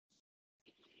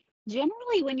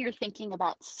Generally, when you're thinking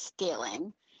about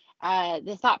scaling,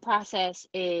 the thought process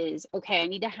is, okay, I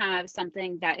need to have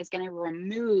something that is going to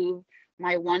remove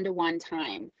my one-to-one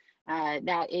time.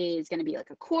 That is going to be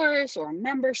like a course or a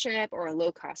membership or a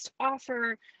low-cost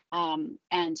offer.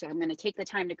 And so I'm going to take the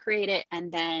time to create it,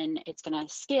 and then it's going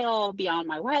to scale beyond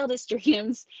my wildest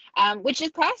dreams, which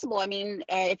is possible. I mean,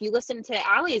 if you listen to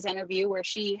Ali's interview where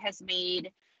she has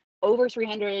made over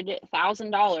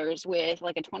 $300,000 with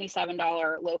like a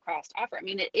 $27 low cost offer. I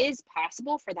mean, it is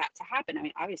possible for that to happen. I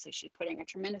mean, obviously, she's putting a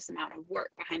tremendous amount of work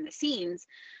behind the scenes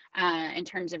in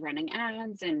terms of running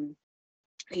ads, and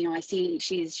I see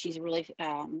she's really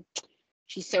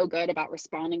she's so good about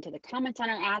responding to the comments on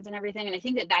her ads and everything. And I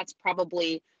think that that's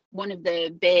probably one of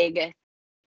the big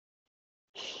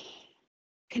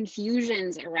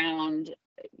confusions around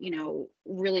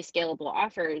really scalable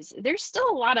offers. There's still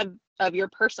a lot of your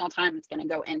personal time that's going to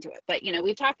go into it, but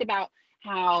we've talked about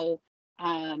how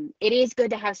it is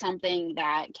good to have something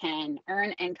that can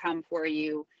earn income for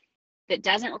you, that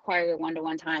doesn't require your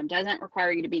one-to-one time, doesn't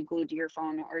require you to be glued to your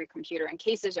phone or your computer in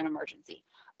case there's an emergency.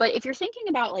 But if you're thinking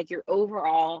about like your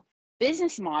overall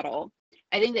business model,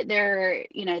 I think that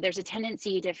there's a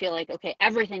tendency to feel like, okay,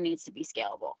 everything needs to be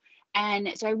scalable.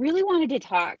 And so I really wanted to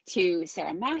talk to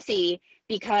Sarah Massey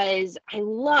because I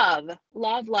love,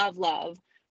 love, love, love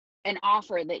an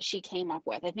offer that she came up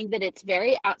with. I think that it's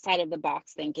very outside of the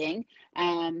box thinking.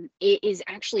 It is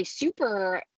actually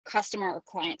super customer or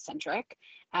client centric.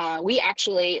 We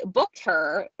actually booked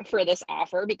her for this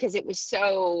offer because it was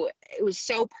so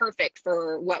perfect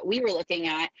for what we were looking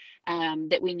at,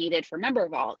 that we needed for Member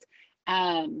Vault.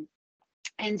 Um,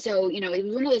 and so, it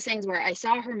was one of those things where I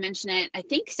saw her mention it. I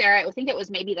think, Sarah, I think it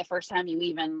was maybe the first time you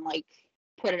even like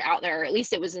put it out there, or at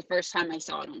least it was the first time I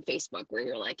saw it on Facebook, where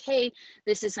you're like, hey,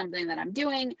 this is something that I'm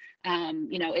doing.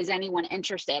 Is anyone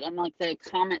interested? And like the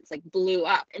comments like blew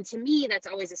up. And to me, that's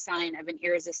always a sign of an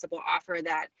irresistible offer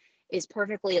that is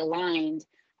perfectly aligned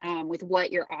with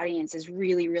what your audience is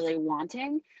really, really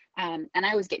wanting. And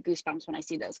I always get goosebumps when I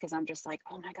see those, because I'm just like,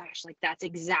 oh my gosh, like that's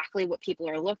exactly what people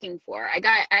are looking for.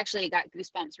 Actually got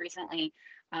goosebumps recently.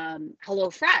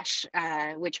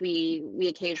 HelloFresh, which we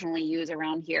occasionally use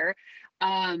around here.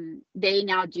 They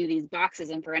now do these boxes,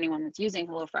 and for anyone that's using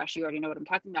HelloFresh, you already know what I'm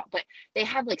talking about, but they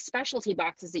have like specialty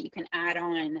boxes that you can add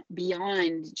on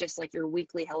beyond just like your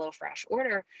weekly HelloFresh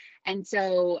order. And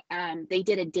so they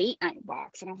did a date night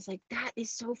box, and I was like, that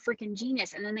is so freaking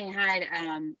genius. And then they had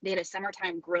a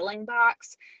summertime grilling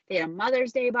box, they had a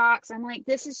Mother's Day box. I'm like,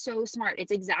 this is so smart.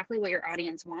 It's exactly what your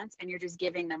audience wants, and you're just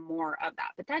giving them more of that.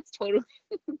 But that's totally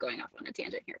going off on a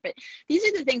tangent here. But these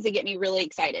are the things that get me really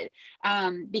excited,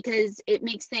 because it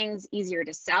makes things easier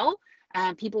to sell.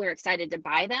 People are excited to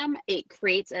buy them. It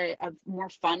creates a more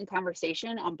fun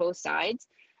conversation on both sides,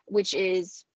 which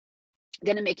is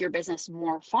going to make your business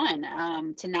more fun,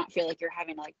 to not feel like you're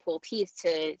having to like pull teeth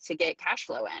to get cash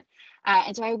flow in.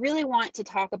 And so I really want to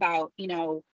talk about,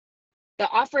 the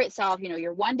offer itself,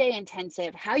 your 1 day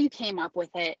intensive, how you came up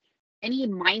with it, any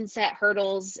mindset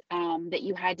hurdles that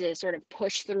you had to sort of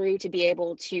push through to be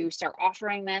able to start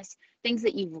offering this, things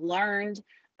that you've learned,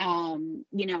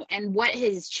 and what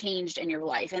has changed in your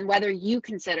life, and whether you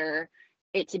consider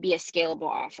it to be a scalable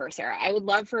offer. Sarah, I would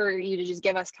love for you to just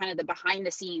give us kind of the behind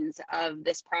the scenes of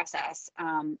this process,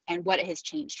 and what it has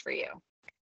changed for you.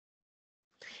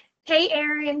 Hey,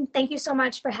 Erin, thank you so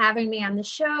much for having me on the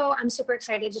show. I'm super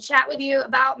excited to chat with you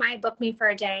about my Book Me for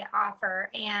a Day offer.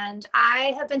 And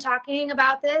I have been talking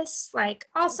about this like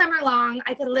all summer long.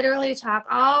 I could literally talk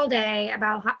all day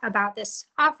about this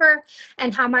offer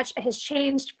and how much it has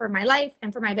changed for my life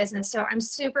and for my business. So I'm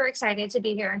super excited to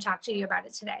be here and talk to you about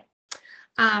it today.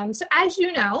 So as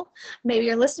you know, maybe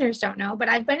your listeners don't know, but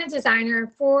I've been a designer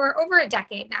for over a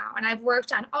decade now, and I've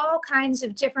worked on all kinds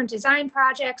of different design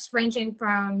projects, ranging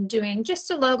from doing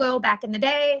just a logo back in the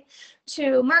day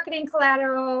to marketing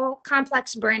collateral,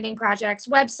 complex branding projects,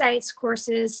 websites,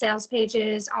 courses, sales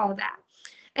pages, all of that.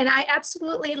 And I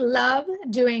absolutely love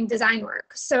doing design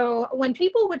work. So when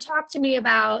people would talk to me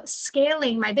about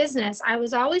scaling my business, I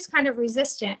was always kind of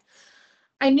resistant.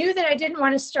 I knew that I didn't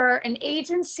want to start an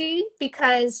agency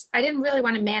because I didn't really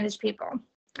want to manage people.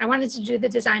 I wanted to do the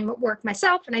design work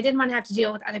myself, and I didn't want to have to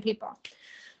deal with other people.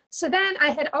 So then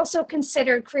I had also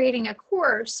considered creating a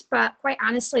course, but quite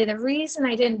honestly, the reason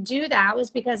I didn't do that was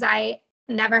because I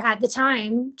never had the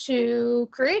time to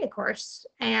create a course,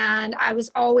 and I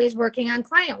was always working on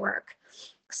client work.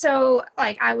 So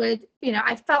like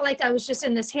I felt like I was just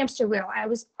in this hamster wheel. I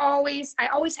always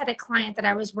had a client that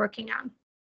I was working on.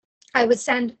 I would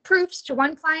send proofs to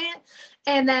one client,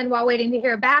 and then while waiting to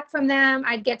hear back from them,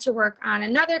 I'd get to work on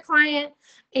another client.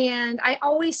 And I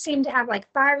always seemed to have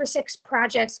like 5 or 6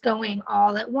 projects going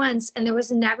all at once, and there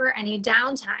was never any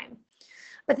downtime.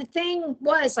 But the thing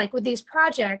was, like with these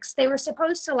projects, they were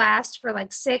supposed to last for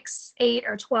like 6, 8,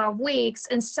 or 12 weeks,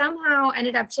 and somehow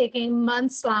ended up taking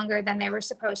months longer than they were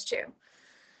supposed to.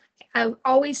 I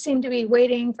always seemed to be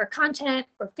waiting for content,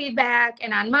 for feedback.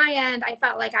 And on my end, I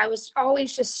felt like I was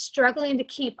always just struggling to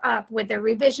keep up with the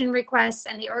revision requests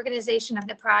and the organization of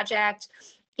the project.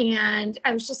 And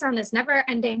I was just on this never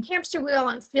ending hamster wheel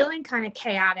and feeling kind of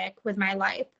chaotic with my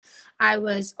life. I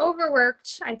was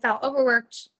overworked. I felt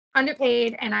overworked,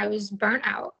 underpaid, and I was burnt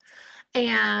out.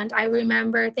 And I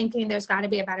remember thinking there's got to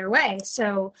be a better way.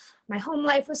 So my home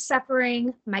life was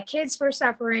suffering, my kids were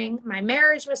suffering, my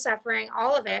marriage was suffering,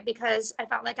 all of it, because I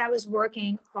felt like I was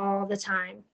working all the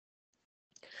time.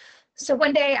 So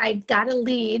one day I got a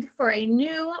lead for a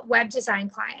new web design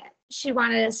client. She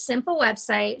wanted a simple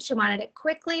website, she wanted it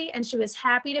quickly, and she was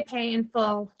happy to pay in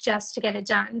full just to get it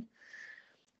done.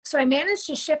 So I managed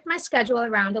to shift my schedule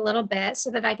around a little bit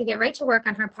so that I could get right to work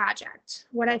on her project.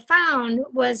 What I found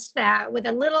was that with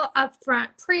a little upfront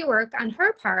pre-work on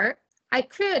her part, I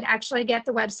could actually get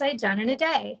the website done in a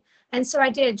day. And so I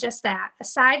did just that.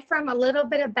 Aside from a little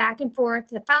bit of back and forth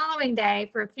the following day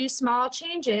for a few small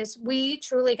changes, we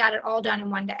truly got it all done in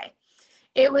one day.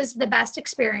 It was the best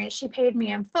experience. She paid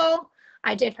me in full.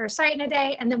 I did her site in a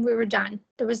day, and then we were done.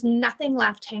 There was nothing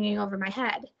left hanging over my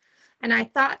head. And I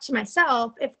thought to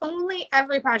myself, if only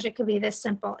every project could be this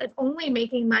simple, if only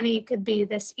making money could be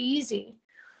this easy.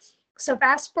 So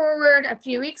fast forward a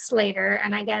few weeks later,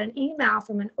 and I get an email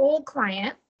from an old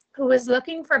client who was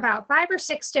looking for about 5 or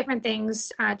 6 different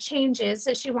things, changes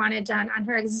that she wanted done on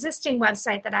her existing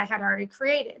website that I had already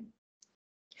created.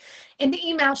 In the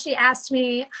email, she asked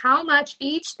me how much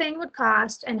each thing would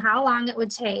cost and how long it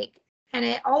would take. And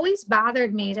it always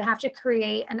bothered me to have to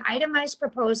create an itemized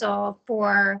proposal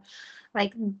for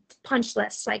like punch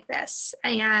lists like this.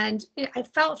 And I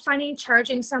felt funny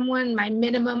charging someone my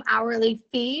minimum hourly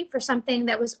fee for something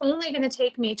that was only going to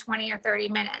take me 20 or 30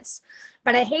 minutes.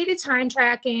 But I hated time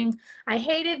tracking. I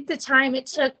hated the time it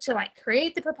took to like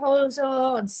create the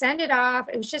proposal and send it off.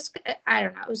 It was just, I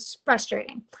don't know, it was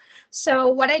frustrating. So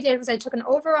what I did was I took an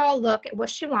overall look at what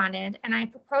she wanted, and I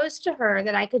proposed to her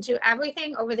that I could do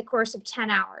everything over the course of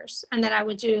 10 hours and that I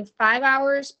would do 5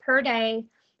 hours per day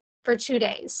for 2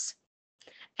 days.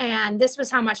 And this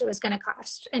was how much it was going to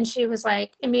cost. And she was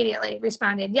like, immediately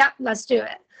responded, yep, let's do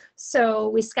it. So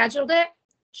we scheduled it.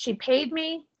 She paid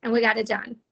me and we got it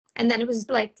done. And then it was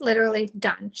like literally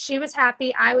done. She was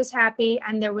happy. I was happy.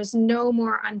 And there was no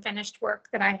more unfinished work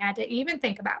that I had to even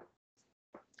think about.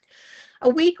 A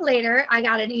week later, I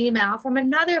got an email from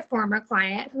another former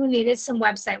client who needed some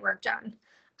website work done.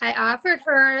 I offered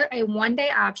her a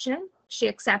 1-day option. She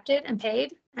accepted and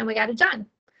paid, and we got it done.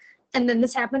 And then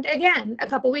this happened again a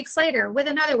couple weeks later with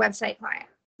another website client.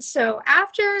 So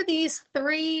after these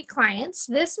 3 clients,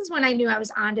 this is when I knew I was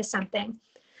onto something.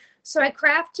 So I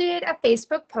crafted a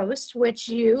Facebook post, which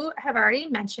you have already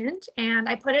mentioned, and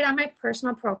I put it on my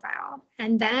personal profile.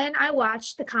 And then I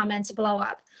watched the comments blow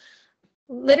up.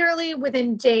 Literally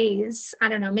within days, I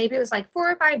don't know, maybe it was like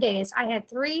 4 or 5 days, I had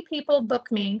 3 people book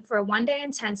me for a 1-day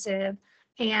intensive,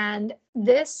 and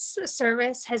this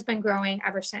service has been growing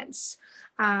ever since.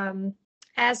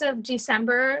 As of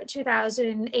December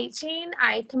 2018,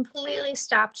 I completely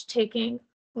stopped taking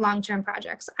long-term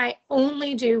projects. I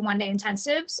only do 1-day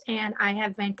intensives, and I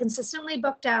have been consistently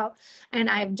booked out, and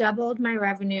I've doubled my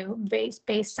revenue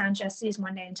based on just these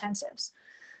 1-day intensives.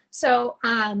 So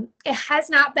it has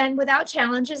not been without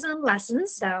challenges and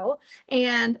lessons, though.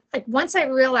 And like once I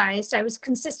realized I was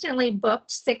consistently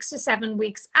booked 6 to 7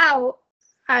 weeks out,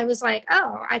 I was like,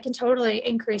 oh, I can totally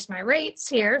increase my rates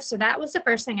here. So that was the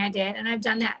first thing I did. And I've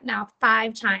done that now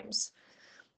 5 times.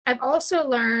 I've also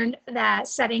learned that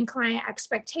setting client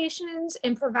expectations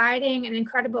and providing an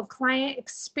incredible client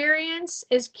experience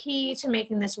is key to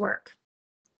making this work.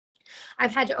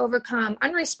 I've had to overcome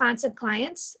unresponsive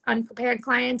clients, unprepared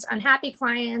clients, unhappy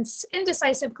clients,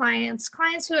 indecisive clients,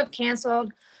 clients who have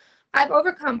canceled. I've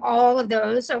overcome all of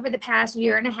those over the past 1.5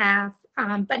 years.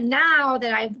 But now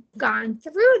that I've gone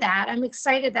through that, I'm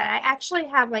excited that I actually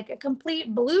have like a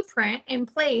complete blueprint in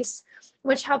place,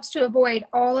 which helps to avoid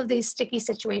all of these sticky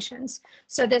situations.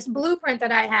 So this blueprint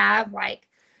that I have, like,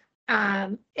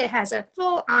 it has a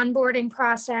full onboarding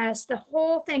process. The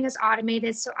whole thing is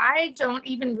automated, so I don't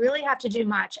even really have to do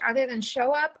much other than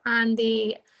show up on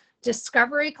the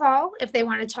discovery call if they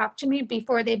want to talk to me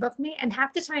before they book me. And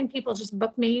half the time people just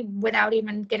book me without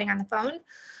even getting on the phone.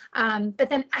 But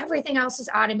then everything else is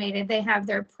automated. They have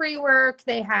their pre-work.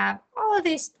 They have all of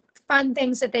these fun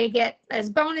things that they get as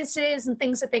bonuses and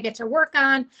things that they get to work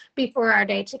on before our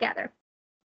day together.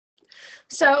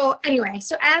 So anyway,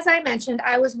 so as I mentioned,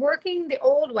 I was working the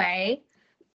old way.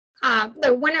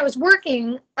 When I was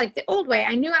working like the old way,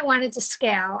 I knew I wanted to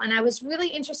scale, and I was really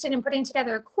interested in putting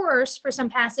together a course for some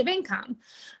passive income.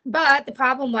 But the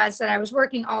problem was that I was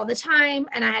working all the time,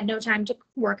 and I had no time to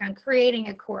work on creating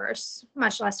a course,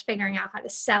 much less figuring out how to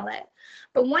sell it.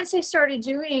 But once I started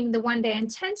doing the one-day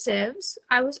intensives,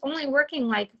 I was only working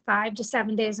like 5 to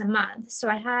 7 days a month. So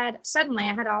I had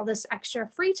all this extra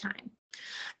free time.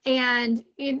 And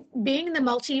in being the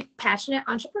multi-passionate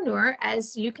entrepreneur,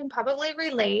 as you can probably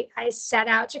relate, I set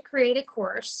out to create a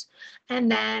course, and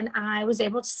then I was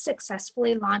able to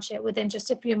successfully launch it within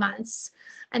just a few months.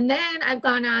 And then I've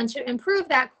gone on to improve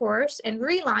that course and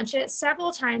relaunch it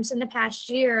several times in the past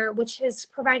year, which has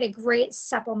provided great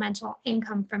supplemental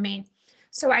income for me.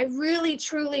 So I really,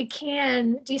 truly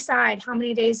can decide how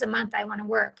many days a month I want to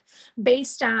work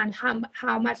based on how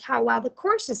well the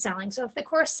course is selling. So if the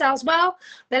course sells well,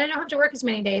 then I don't have to work as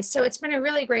many days. So it's been a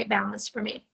really great balance for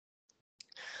me.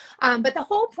 But the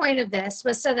whole point of this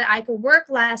was so that I could work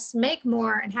less, make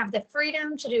more, and have the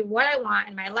freedom to do what I want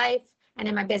in my life and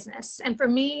in my business. And for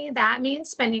me, that means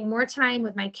spending more time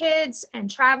with my kids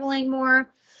and traveling more.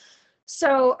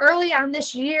 So early on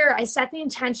this year, I set the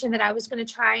intention that I was going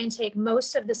to try and take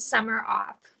most of the summer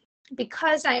off.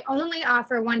 Because I only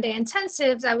offer one-day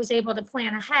intensives, I was able to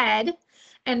plan ahead.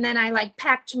 And then I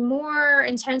packed more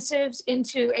intensives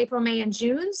into April, May, and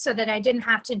June so that I didn't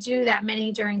have to do that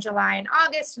many during July and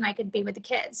August, and I could be with the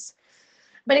kids.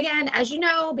 But again, as you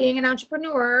know, being an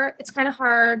entrepreneur, it's kind of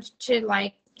hard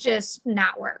to just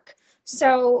not work.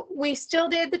 So we still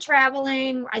did the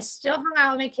traveling. I still hung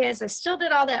out with my kids. I still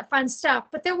did all that fun stuff.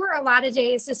 But there were a lot of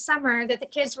days this summer that the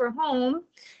kids were home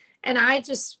and I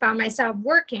just found myself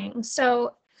working.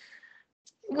 So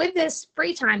with this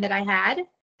free time that I had,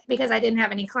 because I didn't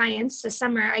have any clients this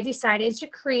summer, I decided to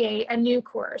create a new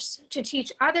course to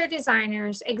teach other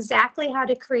designers exactly how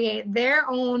to create their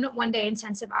own one-day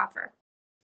intensive offer.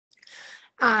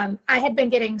 I had been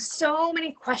getting so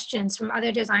many questions from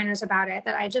other designers about it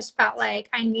that I just felt like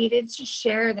I needed to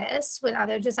share this with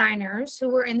other designers who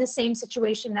were in the same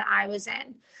situation that I was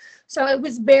in. So it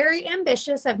was very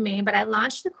ambitious of me, but I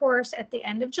launched the course at the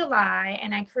end of July,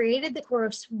 and I created the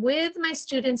course with my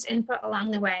students' input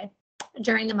along the way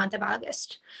during the month of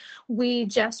August. We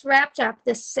just wrapped up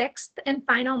the 6th and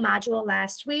final module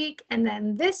last week, and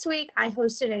then this week I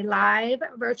hosted a live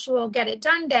virtual Get It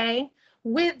Done Day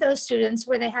with those students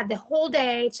where they had the whole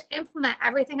day to implement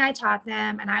everything I taught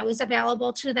them, and I was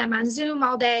available to them on Zoom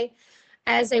all day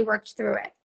as they worked through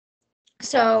it.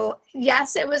 So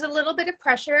yes, it was a little bit of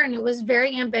pressure and it was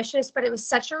very ambitious, but it was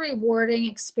such a rewarding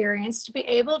experience to be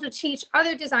able to teach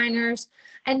other designers.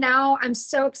 And now I'm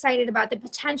so excited about the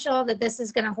potential that this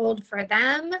is going to hold for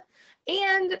them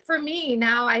and for me.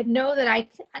 Now I know that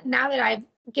now that I've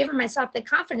given myself the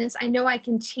confidence, I know I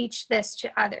can teach this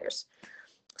to others.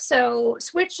 So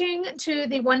switching to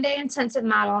the one-day intensive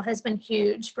model has been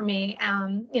huge for me.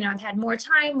 I've had more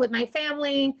time with my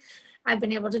family. I've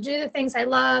been able to do the things I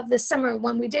love. This summer,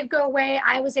 when we did go away,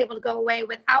 I was able to go away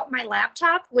without my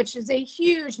laptop, which is a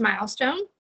huge milestone.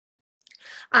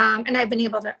 And I've been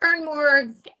able to earn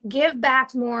more, give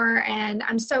back more, and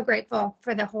I'm so grateful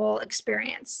for the whole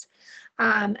experience.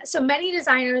 So many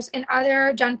designers and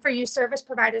other done-for-you service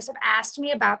providers have asked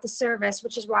me about the service,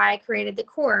 which is why I created the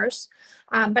course.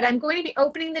 But I'm going to be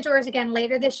opening the doors again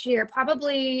later this year,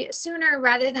 probably sooner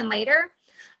rather than later,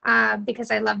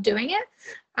 because I love doing it.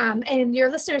 And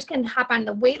your listeners can hop on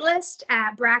the wait list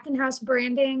at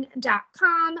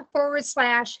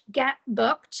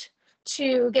brackenhousebranding.com/get-booked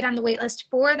to get on the wait list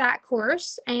for that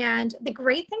course. And the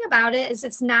great thing about it is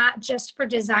it's not just for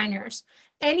designers.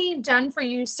 Any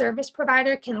done-for-you service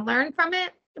provider can learn from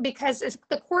it because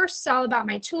the course is all about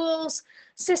my tools,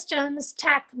 systems,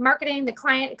 tech, marketing, the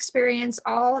client experience,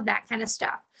 all of that kind of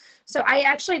stuff. So I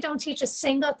actually don't teach a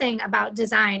single thing about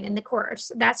design in the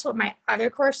course. That's what my other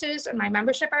courses and my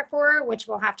membership are for, which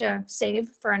we'll have to save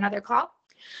for another call.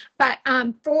 But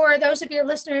for those of your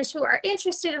listeners who are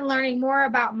interested in learning more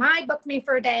about my Book Me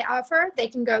for a Day offer, they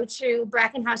can go to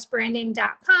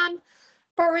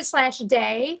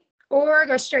brackenhousebranding.com/day or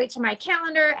go straight to my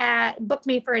calendar at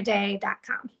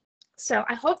bookmefораday.com. So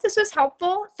I hope this was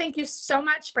helpful. Thank you so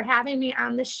much for having me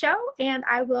on the show, and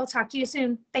I will talk to you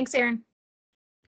soon. Thanks, Erin.